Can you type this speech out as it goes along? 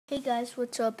Hey guys,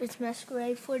 what's up? It's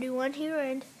Masquerade41 here,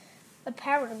 and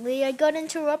apparently I got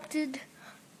interrupted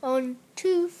on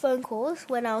 2 phone calls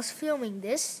when I was filming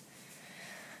this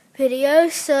video,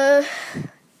 so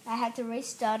I had to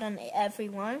restart on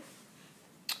everyone.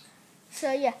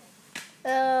 So yeah,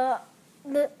 I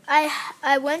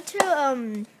went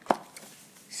to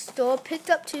store, picked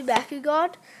up 2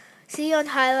 Bakugan, Zeon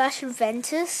Hylash and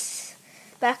Ventus,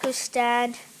 Baku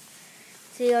stand,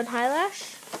 Zeon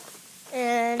Hylash.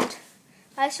 And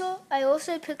I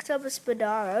also picked up a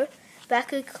Spidaro,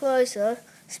 Baku closer,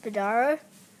 Spidaro.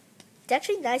 It's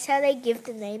actually nice how they give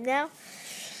the name now.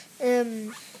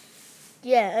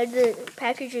 Yeah, the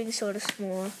packaging is sort of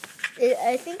small.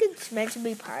 I think it's meant to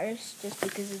be Pirates just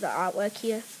because of the artwork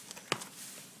here.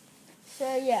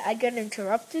 So yeah, I got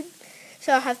interrupted,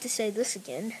 so I'll have to say this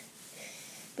again.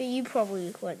 But you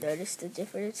probably won't notice the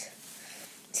difference.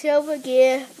 Silver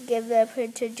gear, give the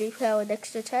printed G-Power an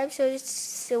extra time, so it's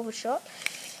silver shot.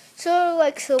 Sort of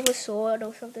like silver sword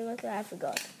or something like that, I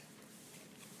forgot.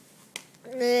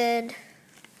 And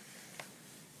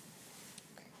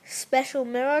special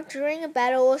mirror during a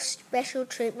battle or special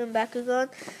treatment Bakugan.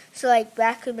 So like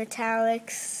Baku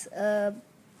Metallics,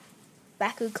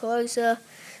 Baku Closer,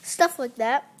 stuff like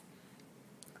that.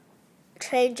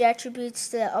 Change attributes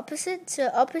to the opposite. So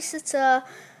opposites are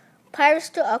Pirates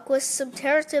to Aquas,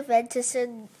 Subterra to Ventus,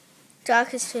 and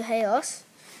Darkus to Chaos.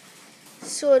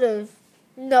 Sort of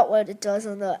not what it does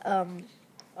on the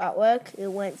artwork.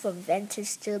 It went from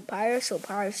Ventus to Pirates or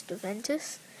Pirates to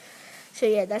Ventus. So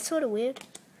yeah, that's sort of weird.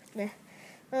 Yeah.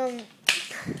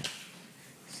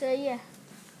 So yeah.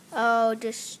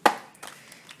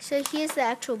 So here's the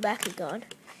actual Bakugan.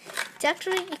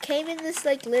 It came in this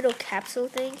like little capsule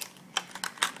thing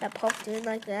that popped in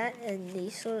like that, and you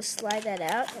sort of slide that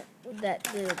out with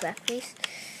that little back piece.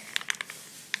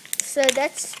 So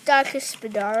that's Darkus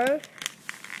Spidaro.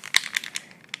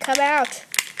 Come out.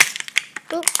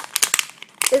 Oop.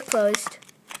 It closed.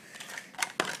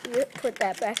 Put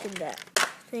that back in that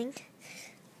thing.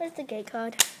 Where's the gate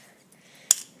card?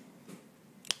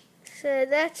 So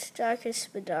that's Darkus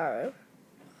Spidaro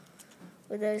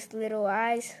with those little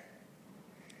eyes.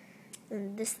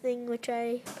 And this thing, which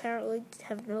I apparently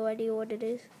have no idea what it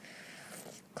is.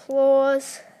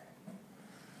 Claws.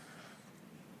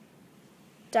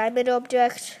 Diamond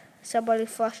object. Somebody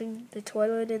flushing the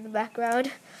toilet in the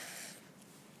background.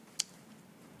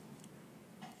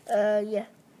 Yeah.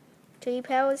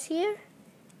 G-Power's here.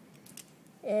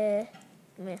 Yeah.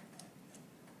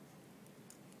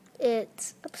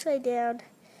 It's upside down,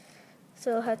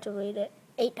 so I'll have to read it.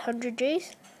 800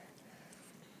 Gs.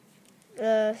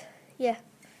 Yeah,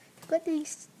 got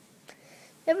these.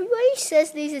 Everybody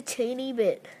says these are teeny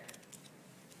bit.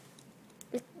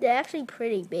 They're actually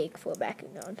pretty big for a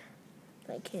Bakugan,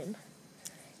 like him.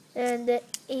 And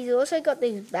he's also got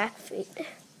these back feet,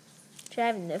 which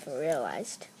I've never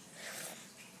realized.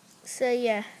 So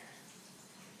yeah,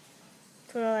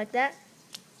 sort of like that.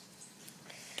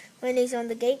 When he's on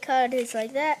the gate card, it's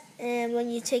like that. And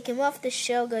when you take him off, the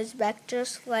shell goes back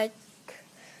just like,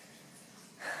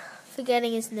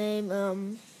 forgetting his name,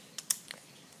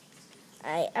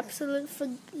 I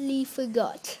absolutely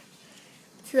forgot.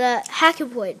 It's the hacker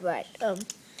point, right?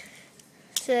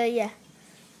 So yeah,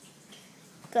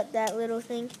 got that little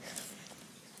thing.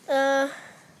 Yeah,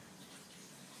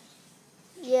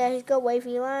 he's got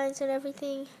wavy lines and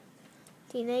everything.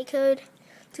 DNA code.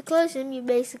 To close him, you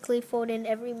basically fold in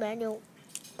every manual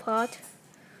part,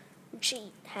 which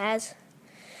he has.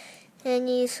 And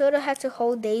you sort of have to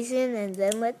hold these in and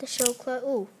then let the shell close.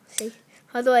 Ooh, see?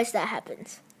 Otherwise that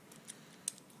happens.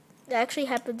 That actually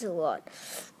happens a lot.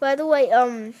 By the way,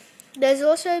 there's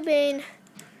also been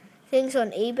things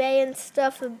on eBay and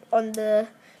stuff on the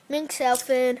Minx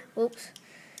Elfin. Oops.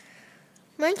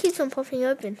 Mine keeps on popping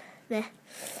open. Nah.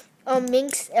 On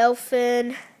Minx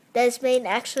Elfin, there's been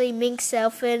actually Minx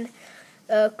Elfin,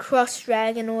 Cross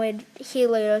Dragonoid,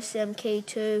 Helios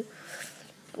MK2,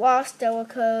 Blast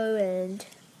Delico, and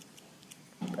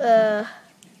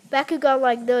Bakugan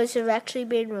like those have actually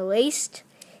been released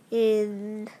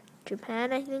in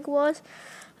Japan, I think it was.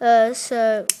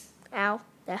 So, ow,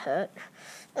 that hurt.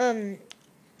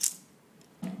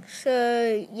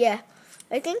 So yeah,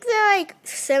 I think they're like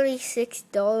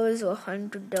 $76 or $100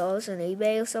 on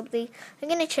eBay or something. I'm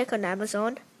gonna check on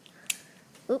Amazon.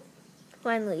 Oop,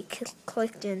 finally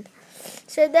clicked in.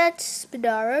 So that's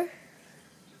Spidaro.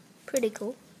 Pretty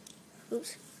cool.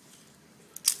 Oops.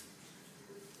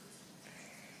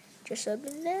 Just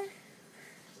open there.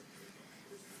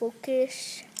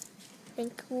 Focus.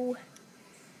 Thank you.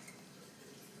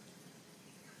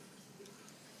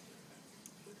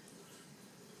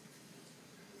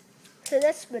 So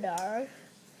that's Spidaro.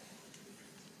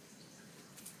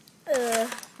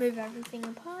 Move everything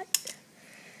apart.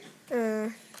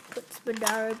 Put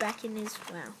Spidaro back in his,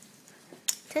 wow.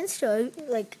 Tends to,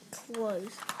 like,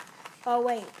 close. Oh,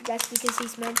 wait, that's because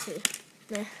he's meant to.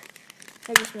 Nah,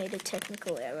 I just made a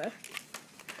technical error.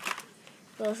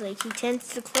 I was like, he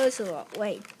tends to close a lot.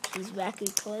 Wait, he's back in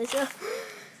closer.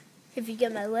 If you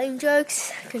get my lame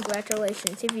jokes,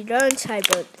 congratulations. If you don't, I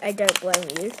don't blame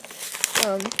you.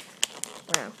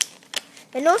 Wow.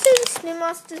 And also, the Spin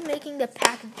Master's making the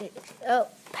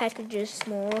packages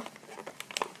smaller.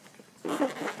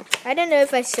 I don't know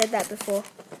if I said that before,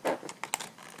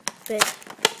 but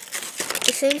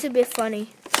it seems a bit funny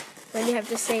when you have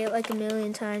to say it like a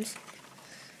million times.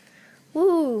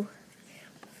 Woo!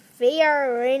 VR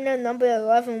Arena number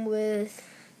 11 with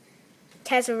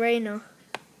Kazarena.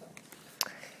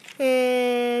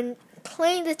 And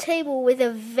playing the table with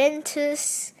a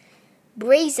Ventus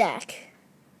Brazak.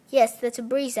 Yes, that's a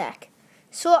Brazak.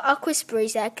 Saw Aquas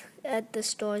Brazak at the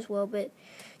store as well, but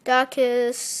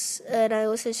Darkus, and I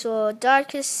also saw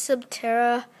Darkus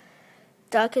Subterra,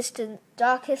 Darkus and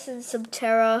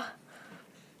Subterra,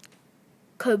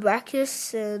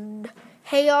 Cobracus, and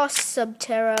Chaos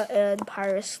Subterra, and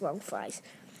Pyrus Lungflies.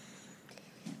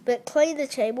 But play the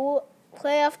table,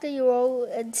 play after you roll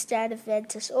and stand of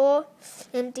Ventus, or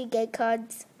empty gate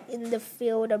cards in the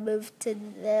field are moved to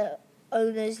the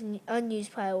owner's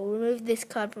unused pile. Remove this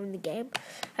card from the game.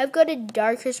 I've got a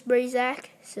Darkus Brazak,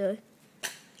 so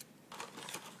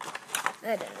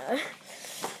I don't know.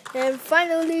 And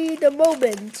finally, the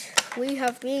moment we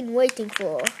have been waiting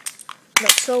for.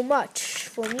 Not so much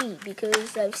for me,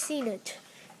 because I've seen it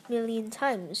a million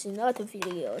times in other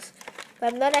videos.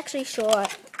 But I'm not actually sure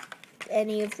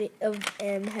any of them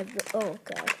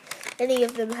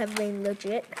have been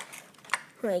legit.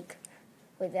 Like,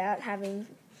 without having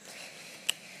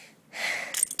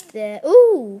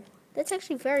ooh, that's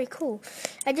actually very cool.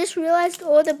 I just realized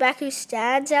all the Baku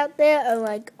stands out there are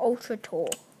like ultra tall.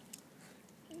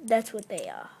 That's what they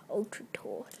are, ultra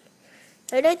tall.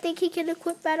 I don't think he can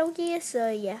equip battle gear, so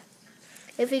yeah.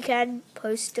 If he can,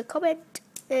 post a comment.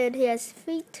 And he has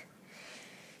feet.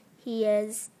 He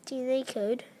has DNA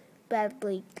code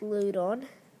badly glued on,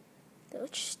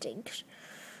 which stinks.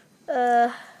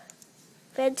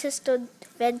 Ventus on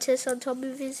top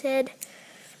of his head.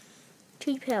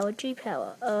 G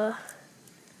power.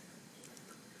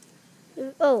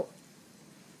 Oh,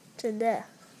 it's in there.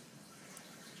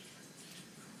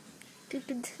 You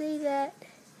can see that.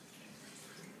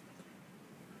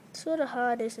 It's sort of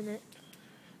hard, isn't it?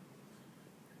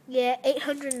 Yeah,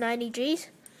 890 Gs.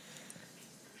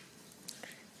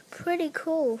 Pretty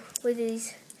cool with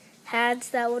these hands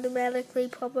that automatically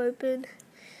pop open.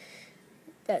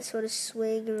 That sort of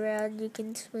swing around. You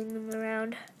can swing them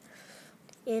around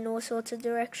in all sorts of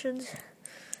directions.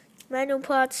 Manual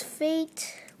parts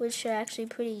feet, which are actually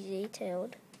pretty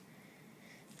detailed.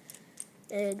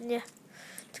 And yeah,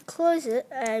 to close it,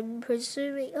 I'm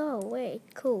presuming. Oh wait,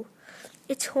 cool.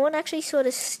 Its horn actually sort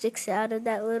of sticks out of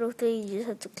that little thing. You just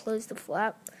have to close the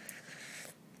flap.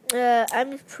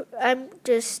 I'm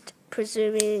just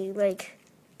presuming, like,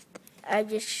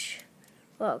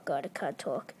 oh god, I can't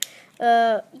talk.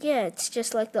 Yeah, it's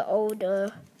just like the old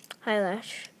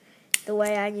Hylash. The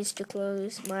way I used to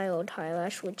close my old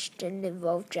Hylash, which didn't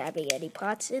involve jabbing any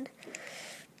parts in.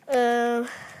 Yeah.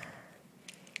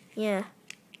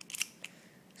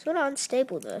 Sort of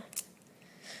unstable though.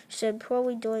 So I'm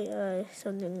probably doing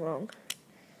something wrong.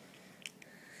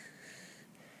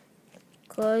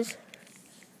 Close.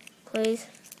 Please.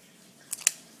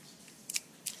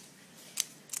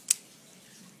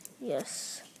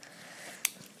 Yes.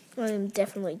 I'm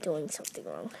definitely doing something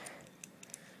wrong.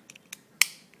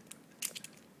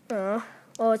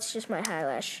 Oh, it's just my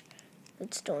Hylash.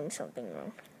 It's doing something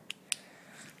wrong.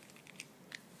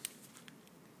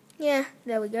 Yeah,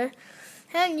 there we go.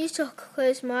 How I used to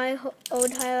close my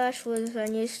old Hylash was I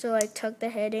used to like tuck the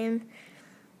head in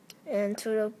and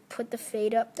sort of put the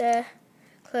feet up there,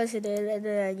 close it in, and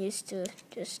then I used to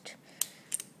just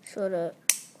sort of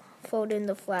fold in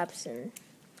the flaps and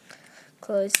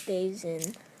close these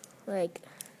in like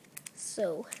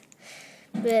so.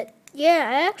 But yeah,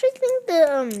 I actually think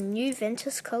the new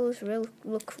Ventus colors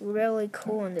look really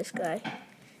cool on this guy.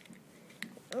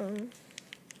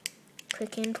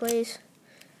 Click in, please.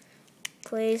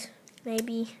 Please,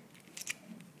 maybe.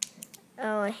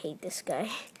 Oh, I hate this guy.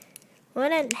 Well, I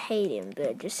don't hate him, but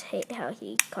I just hate how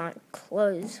he can't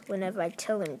close whenever I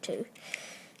tell him to.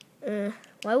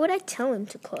 Why would I tell him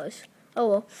to close? Oh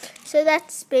well. So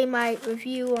that's been my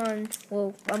review on,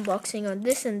 well, unboxing on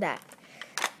this and that.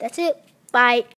 That's it. Bye.